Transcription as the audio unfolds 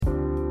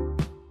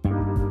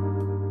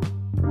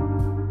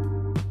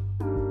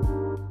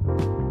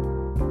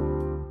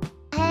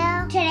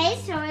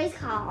is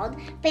called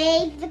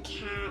Bathe the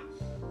Cat.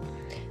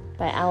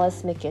 By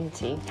Alice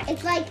McGinty.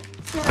 It's like,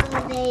 so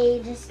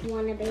they just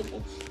want to bathe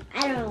it.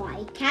 I don't know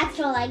why. Cats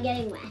don't like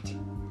getting wet.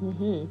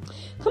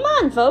 Come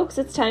on, folks.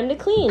 It's time to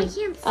clean. I can't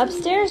see.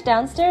 Upstairs,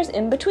 downstairs,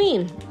 in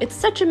between. It's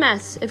such a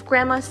mess. If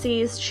Grandma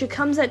sees, she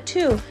comes at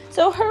 2.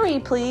 So hurry,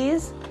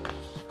 please.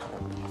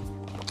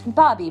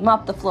 Bobby,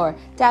 mop the floor.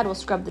 Dad will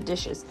scrub the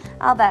dishes.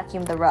 I'll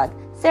vacuum the rug.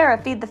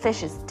 Sarah, feed the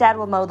fishes. Dad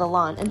will mow the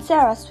lawn. And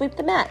Sarah, sweep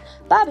the mat.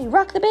 Bobby,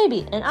 rock the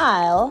baby. And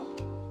I'll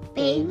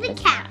Bathe the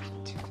cat.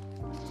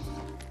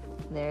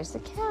 There's the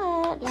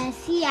cat. Yeah,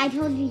 see, I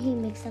told you he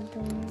mixed up the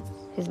words.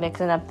 He's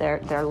mixing up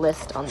their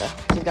list on the...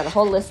 He's got a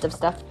whole list of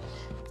stuff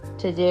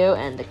to do,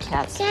 and the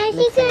cat's Dad,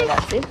 mixing it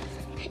up. See?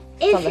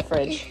 It's on the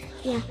fridge.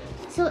 Yeah.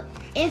 So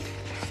if...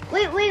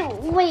 Wait.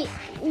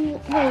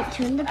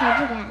 Turn the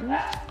page again.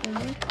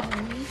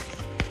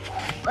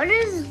 What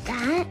is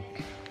that?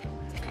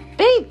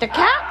 Bathe the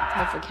cat!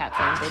 That's the cat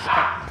saying bathe the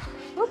cat.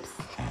 Oops.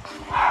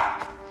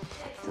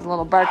 There's a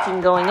little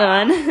barking going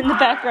on in the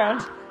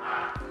background.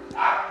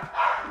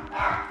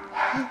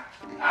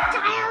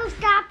 Child,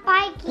 stop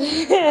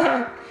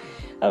biking.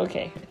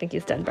 Okay, I think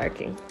he's done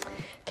barking.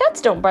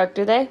 Cats don't bark,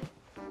 do they?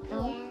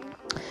 Yeah.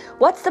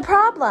 What's the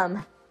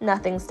problem?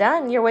 Nothing's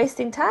done. You're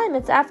wasting time.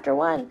 It's after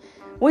 1.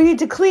 We need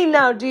to clean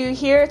now, do you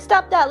hear?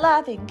 Stop that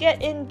laughing.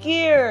 Get in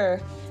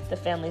gear. The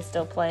family's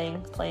still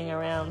playing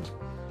around.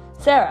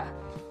 Sarah,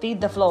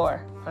 feed the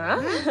floor.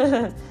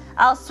 Huh?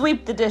 I'll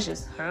sweep the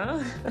dishes.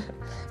 Huh?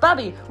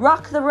 Bobby,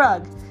 rock the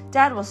rug.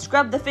 Dad will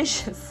scrub the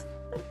fishes.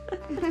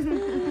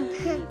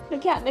 The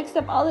cat mixed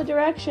up all the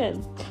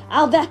directions.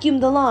 I'll vacuum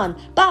the lawn.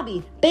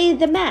 Bobby, bathe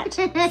the mat.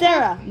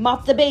 Sarah,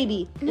 mop the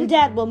baby. And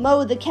Dad will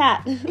mow the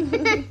cat.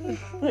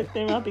 Look,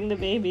 they're mopping the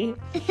baby.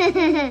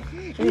 And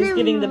he's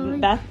giving the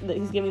bath.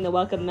 He's giving the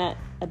welcome mat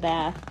a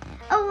bath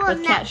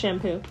with cat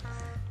shampoo.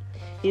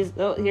 Here's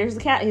the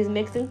cat. He's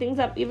mixing things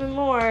up even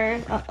more.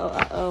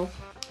 Uh-oh.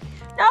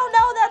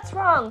 No, that's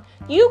wrong.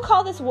 You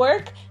call this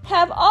work?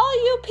 Have all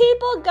you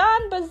people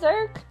gone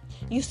berserk?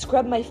 You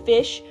scrubbed my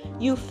fish.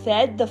 You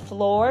fed the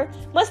floor.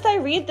 Must I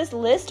read this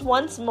list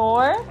once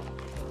more?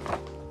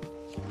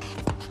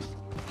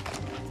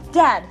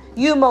 Dad,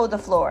 you mow the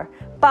floor.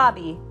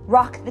 Bobby,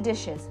 rock the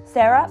dishes.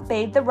 Sarah,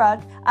 bathe the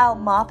rug. I'll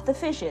mop the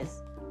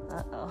fishes.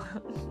 Uh-oh.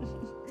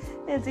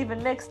 It's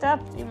even mixed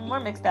up. Even more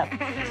mixed up.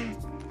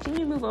 Can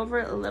you move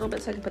over a little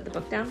bit so I can put the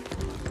book down?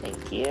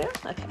 Thank you.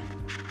 Okay.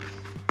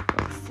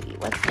 Let's see.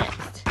 What's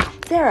next?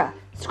 Sarah,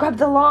 scrub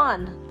the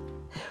lawn.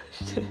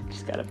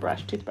 She's got a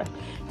toothbrush.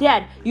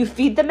 Dad, you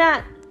feed the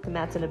mat. The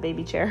mat's in a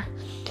baby chair.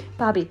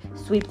 Bobby,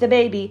 sweep the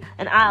baby,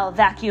 and I'll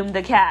vacuum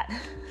the cat.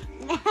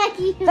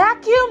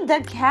 Vacuum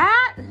the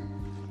cat?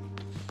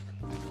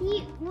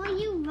 You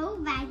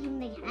wrote vacuum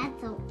the cat,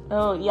 so...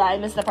 Oh, yeah, I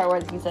missed the part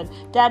where he said,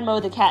 Dad, mow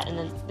the cat, and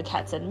then the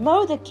cat said,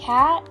 mow the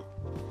cat?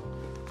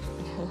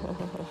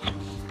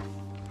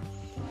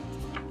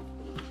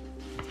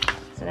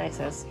 So now he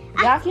says,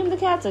 vacuum the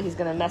cat, so he's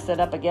going to mess it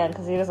up again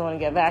because he doesn't want to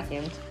get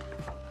vacuumed.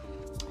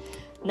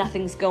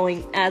 Nothing's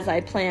going as I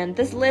planned.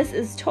 This list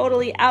is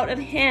totally out of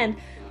hand.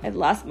 I've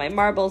lost my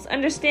marbles.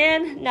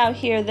 Understand? Now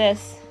hear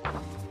this.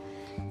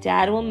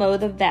 Dad will mow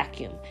the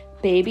vacuum.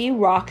 Baby,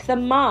 rock the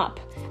mop.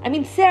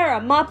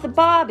 Sarah, mop the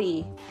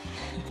Bobby.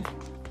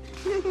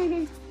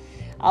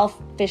 I'll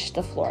fish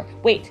the floor.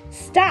 Wait,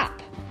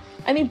 stop.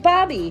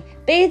 Bobby,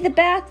 bathe the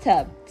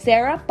bathtub.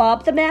 Sarah,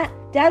 bob the mat.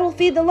 Dad will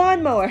feed the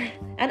lawnmower.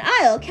 And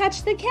I'll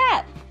catch the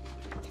cat.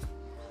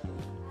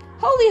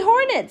 Holy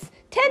hornets!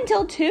 10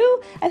 till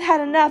 2? I've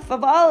had enough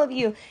of all of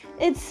you.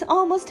 It's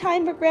almost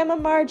time for Grandma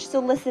Marge, so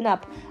listen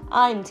up.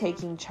 I'm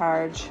taking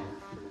charge.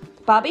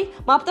 Bobby,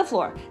 mop the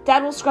floor.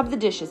 Dad will scrub the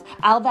dishes.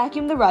 I'll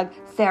vacuum the rug.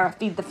 Sarah,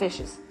 feed the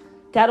fishes.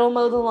 Dad will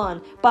mow the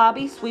lawn.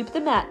 Bobby, sweep the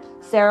mat.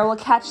 Sarah will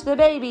catch the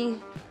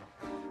baby.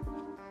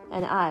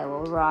 And I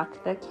will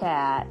rock the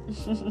cat.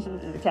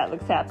 The cat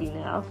looks happy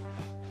now.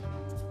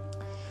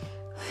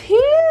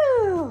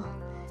 Phew!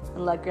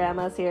 And look,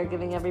 Grandma's here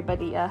giving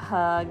everybody a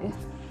hug.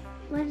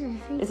 What does it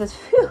say? It says,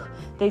 phew,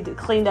 they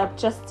cleaned up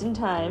just in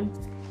time.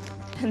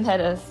 And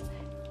that is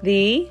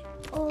the